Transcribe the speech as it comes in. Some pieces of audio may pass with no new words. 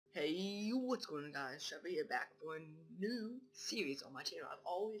Hey, what's going on, guys? Trevor here, back for a new series on my channel.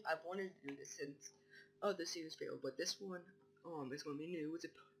 I've wanted to do this since the series failed, but this one is going to be new. It's a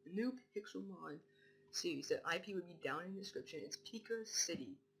new Pixelmon series. The IP will be down in the description. It's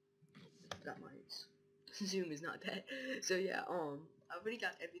Pikacity. Got my Zoom is not that. So yeah, I already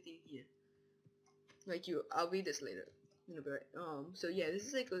got everything here. I'll read this later. So yeah, this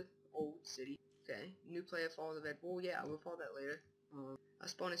is like an old city. Okay, new player follow the red wall. Yeah, I will follow that later. Our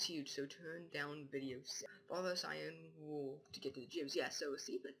spawn is huge, so turn down videos. Follow the cyan wall to get to the gyms. Yeah, so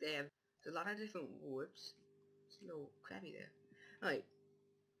see that they have a lot of different warps. It's a little crabby there. Alright,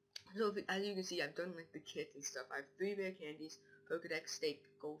 so as you can see, I've done like the kit and stuff. I have 3 rare candies, Pokedex, steak,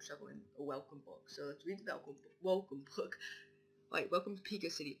 gold shovel, and a welcome book. So let's read the welcome book. Alright, welcome to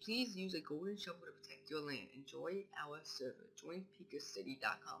Pikacity. Please use a golden shovel to protect your land. Enjoy our server. Join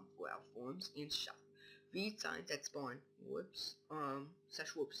Pikacity.com for our forums and shop. Read signs that spawn warps,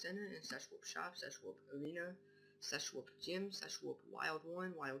 slash warp center, and slash warp shop, slash warp arena, slash warp gym, slash warp wild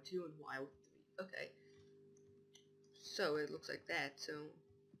 1, wild 2, and wild 3. Okay. So it looks like that. So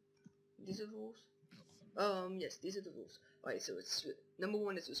these are the rules? Yes, these are the rules. Alright, so it's number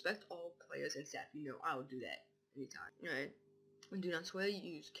 1 is respect all players and staff. You know, I'll do that anytime. Alright. And do not swear,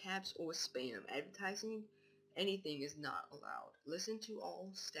 use caps or spam. Advertising anything is not allowed. Listen to all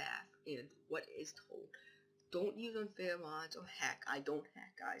staff and what is told. Don't use unfair mods or hack. I don't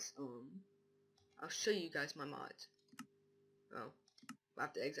hack, guys. I'll show you guys my mods. Well, I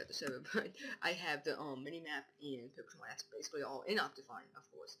have to exit the server, but I have the mini-map and Pixelmon. That's basically all in Optifine,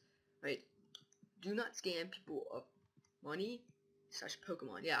 of course. Right. Do not scam people of money /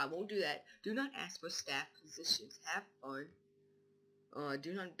 Pokemon. Yeah, I won't do that. Do not ask for staff positions. Have fun.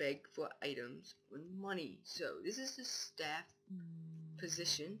 Do not beg for items or money. So this is the staff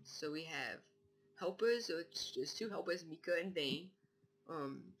position. So we have helpers, so it's just 2 helpers, Mika and Vane.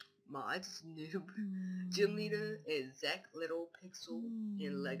 Mods, Noob. Gym leader is Zach, Little, Pixel,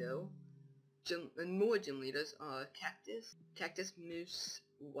 and Lego. And more gym leaders are Cactus, Moose,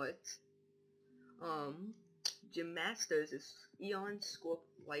 What. Gym masters is Eon, Scorp,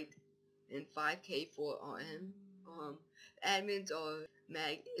 Light, and 5K for RM. Admins are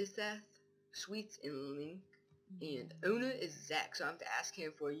Mag, Isath, Sweets, and Link. And owner is Zach, so I have to ask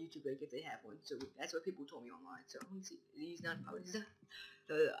him for a YouTube link if they have one. So that's what people told me online. So let me see. He's not probably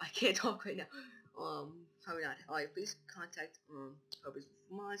I can't talk right now. Probably not. Alright, please contact helpers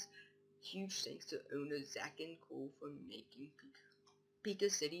with mods. Huge thanks to owner Zach and Cole for making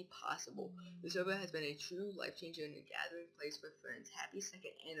Pikacity possible. The server has been a true life changer and a gathering place for friends. Happy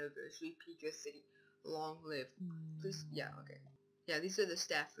 2nd anniversary, Pikacity. Long live. Please, yeah, okay. Yeah, these are the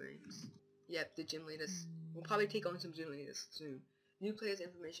staff ranks. Yep, the gym leaders. We'll probably take on some gym leaders soon. New players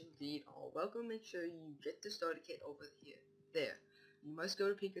information read all. Welcome, make sure you get the starter kit over here. There. You must go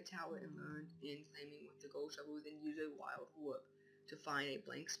to Pika Tower and learn in claiming with the gold shovel, then use a wild warp to find a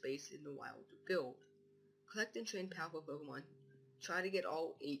blank space in the wild to build. Collect and train powerful Pokemon. Try to get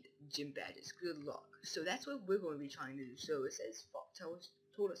all 8 gym badges. Good luck. So that's what we're going to be trying to do. So it says,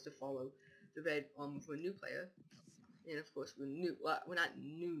 told us to follow the red for a new player. And of course we're new, well, we're not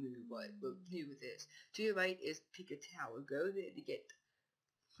new, but we're new with this. To your right is Pika Tower. Go there to get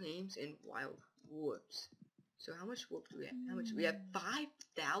claims and wild warps. So how much warps do we have? How much? We have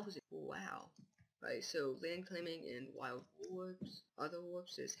 5,000. Wow. Right, so land claiming and wild warps. Other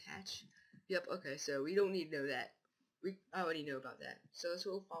warps is hatch. Yep, okay, so we don't need to know that. I already know about that. So let's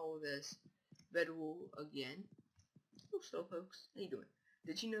go follow this red rule again. Oh, Slowpokes. How you doing?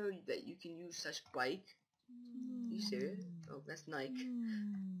 Did you know that you can use such bike? Are you serious? Oh, that's Nike.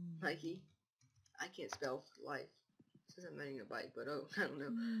 Nike. I can't spell life. It says I'm riding a bike, but oh, I don't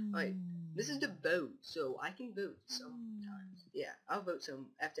know. Alright, this is the vote, so I can vote sometimes. Yeah, I'll vote some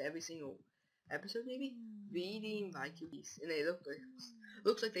after every single episode, maybe? Reading my keys. And they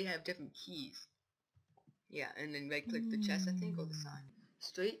looks like they have different keys. Yeah, and then right click the chest, I think, or the sign.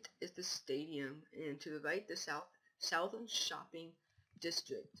 Straight is the stadium, and to the right, the southern shopping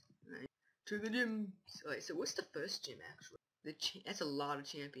district. Right? To the gym. Alright, so what's the first gym actually? That's a lot of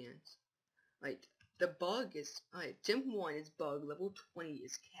champions. Right, the bug is alright. Gym 1 is bug. Level 20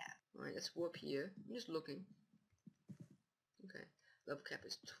 is cap. Alright, let's warp here. I'm just looking. Okay, level cap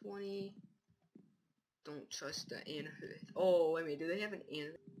is 20. Don't trust the animate. Oh, wait a minute. Do they have an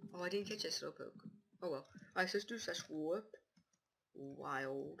animate? Oh, I didn't catch that Slowpoke. Oh well. Alright, so let's do slash warp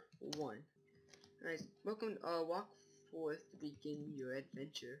wild 1. Alright, welcome. Walk forth to begin your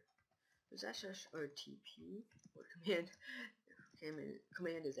adventure. Is that slash or TP? What command?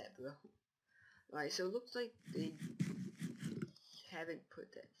 Command is that, bro? Alright, so it looks like they haven't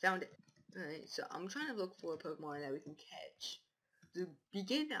found it. Alright, so I'm trying to look for a Pokemon that we can catch. to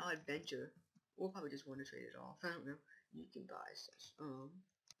begin our adventure, we'll probably just want to trade it off. I don't know. You can buy such.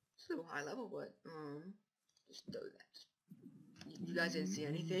 It's a little high level, but just throw that. You guys didn't see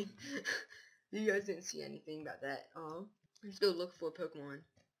anything. You guys didn't see anything about that. Let's go look for a Pokemon.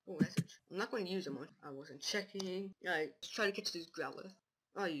 Oh, message. I'm not going to use them. I wasn't checking. Alright, let's try to catch this Growlithe.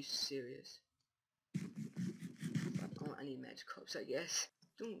 Are you serious? Oh, I need Magikarps, I guess.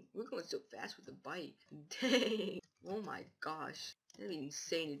 Dude, we're going so fast with the bike. Dang. Oh my gosh. That'd be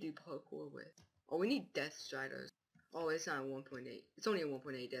insane to do parkour with. Oh, we need Death Striders. Oh, it's not a 1.8. It's only a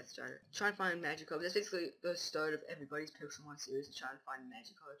 1.8 Death Strider. Try to find Magikarps. That's basically the start of everybody's Pixelmon series, to try to find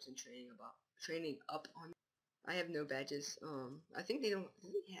Magikarps and training up on. I have no badges. I think they don't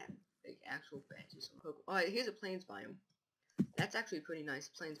really have like actual badges on Pokemon. Alright, here's a Plains biome. That's actually a pretty nice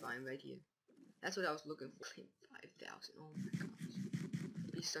Plains biome right here. That's what I was looking for. 5,000. Oh my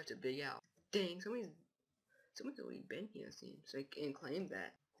gosh. He's such a big owl. Dang, someone's already been here, it seems. So I can claim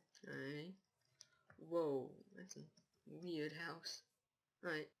that. Alright. Whoa, that's a weird house.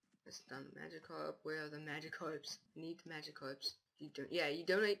 Alright, let's done the Magikarp. Where are the Magikarps? I need the Magikarps. You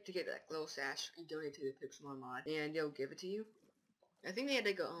donate to get that little sash. You donate to the Pixelmon mod, and they'll give it to you. I think they had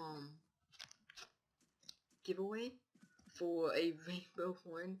like a giveaway for a rainbow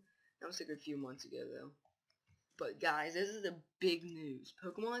horn. That was like a few months ago though. But guys, this is the big news.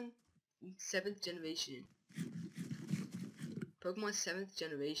 Pokemon 7th generation. Pokemon 7th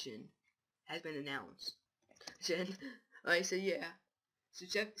generation has been announced. Alright, so yeah. So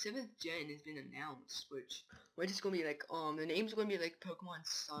 7th gen has been announced, which is gonna be like the names are gonna be like Pokemon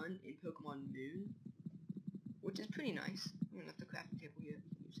Sun and Pokemon Moon, which is pretty nice. I'm gonna have the crafting table here.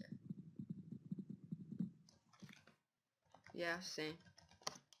 Use that. Yeah, same.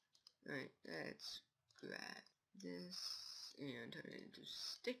 Alright, let's grab this and turn it into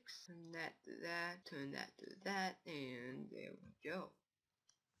sticks. Turn that to that. Turn that to that, and there we go.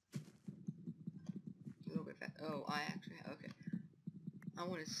 A little bit fast. Oh, I actually have, okay. I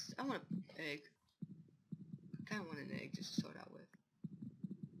want an egg. I kind of want an egg just to start out with.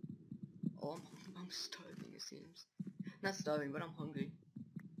 Oh, I'm starving, it seems. Not starving, but I'm hungry.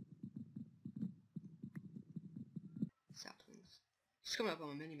 Saplings. It's coming up on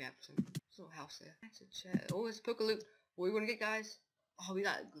my mini map or something. There's a little house there. That's a chest. Oh, it's a Pokaloop. What are we gonna get, guys? Oh, we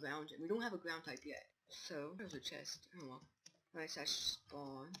got a ground gem. We don't have a ground type yet. So, there's a chest. Oh well. Nice, I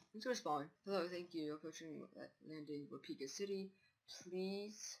spawn. Let's go to spawn. Hello, thank you. Approaching landing with Pikacity.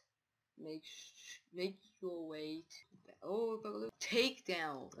 Please make your way to oh,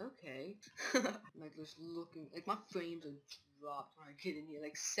 takedown. Okay. Like just looking, like my frames are dropped when I get in here,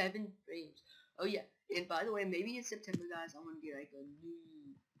 like 7 frames. Oh yeah, and by the way, maybe in September, guys, I'm gonna get like a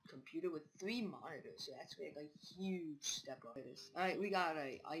new computer with 3 monitors. So that's like a huge step up. Alright, we got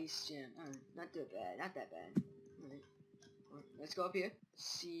a ice gem. Not that bad. Not that bad. Alright. Let's go up here.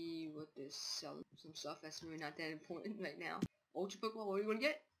 See what they're selling. Some stuff that's really not that important right now. Ultra Pokemon, what are you gonna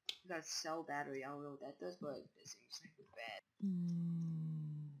get? You got a cell battery. I don't know what that does, but this seems like bad.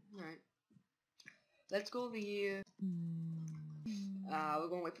 Alright. Let's go over here. We're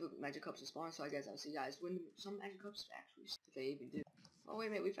gonna wait for Magikarps to spawn, so I guess I'll see you guys when some Magikarps actually, if they even do. Oh wait a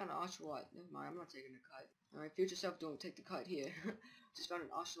minute, we found an Oshawott. Never mind, I'm not taking the cut. Alright, future self, don't take the cut here. Just found an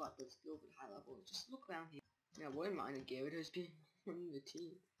Oshawott that's still at high level. Just look around here. Yeah, I wouldn't mind a Gyarados being on the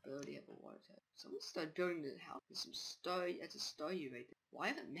team. I already have a water type. Someone started building the house. There's some that's a Staryu right there. Why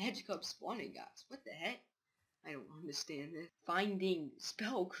haven't Magikarp spawning, guys? What the heck? I don't understand this. Finding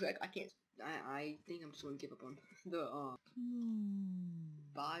spell correct. I can't. I think I'm just gonna give up on the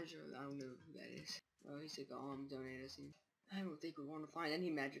Baja. I don't know who that is. Oh, he's like donator scene. I don't think we're going to find any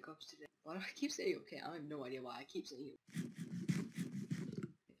Magikarps today. Why do I keep saying okay? I have no idea why I keep saying it.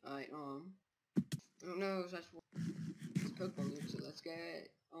 Alright, I don't know if that's what it's Pokemon Loop, so let's get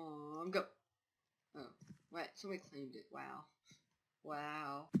go. Oh, right, somebody claimed it. Wow.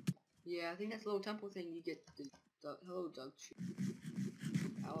 Wow. Yeah, I think that's a little temple thing you get the hello Doug tree.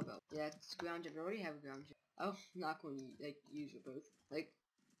 How about yeah, it's ground gem. I already have a ground gem. I'm not going to like use it both. Like,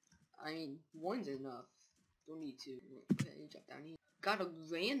 I mean, one's enough. Don't need two. Okay, drop down here. Got a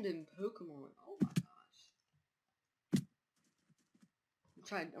random Pokemon. Oh my gosh.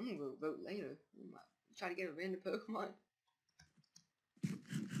 I'm gonna go vote later. Try to get a random Pokemon.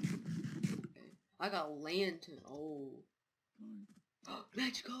 Okay. I got Lantern. Oh.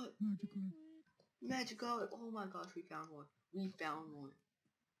 Magikarp! Magikarp! Oh my gosh, we found one. We found one.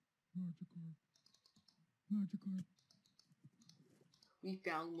 Magikarp. We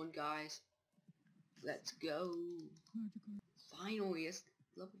found one, guys. Let's go. Finally, it's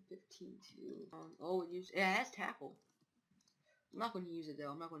level 15 too. Oh, it has tackle. I'm not going to use it though.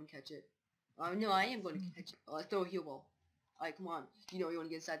 I'm not going to catch it. No, I am going to catch it. Oh, let's throw a heal ball. Alright, come on. You know you want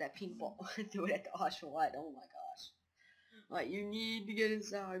to get inside that pink ball. Do it at the Oshawott. Oh my gosh. Alright, you need to get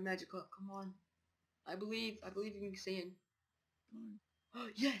inside, Magikarp. Come on. I believe you can stay in.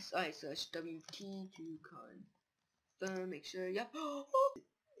 Yes! Alright, so it's WT to confirm, make sure, yep.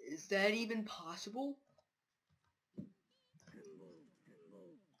 Is that even possible?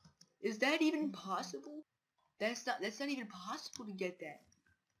 Is that even possible? That's not even possible to get that.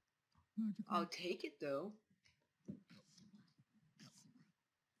 I'll take it though.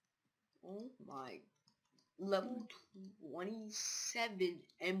 Oh my. Level 27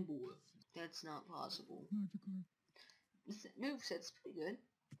 Ember. That's not possible. This moveset's pretty good.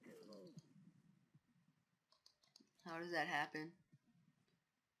 How does that happen?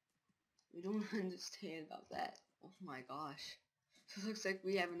 We don't understand about that. Oh my gosh. So it looks like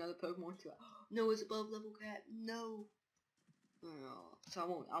we have another Pokemon too. No, it's above level cat. No. Oh, so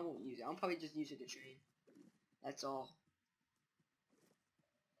I won't use it. I'll probably just use it to train. That's all.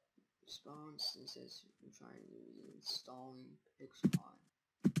 Response, it says I'm trying to installing Pixelmon.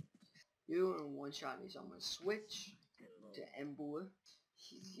 You're gonna one-shot me, so I'm gonna switch to Ember.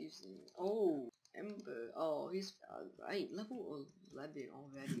 He's using Ember. Oh, he's right, level 11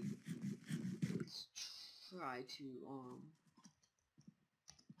 already. Let's try to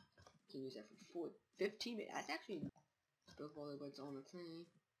can use that for 15 minutes. That's actually both what's on the thing.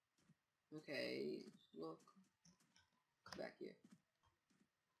 Okay, look. Come back here.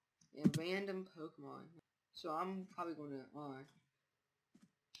 And random Pokemon. So I'm probably gonna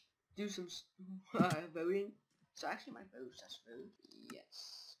do some voting. So actually my vote, just vote.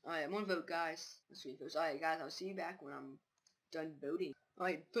 Yes. Alright, I'm gonna vote, guys. Let's see first. Alright guys, I'll see you back when I'm done voting.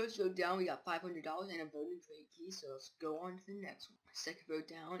 Alright, first vote down, we got $500 and a voting trade key, so let's go on to the next one. Second vote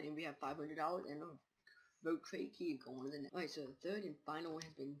down, and we have $500 and a vote trade key going to the next. Alright, so the third and final one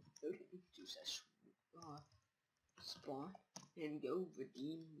has been voted. Choose a spot and go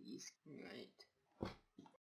redeem these. Alright.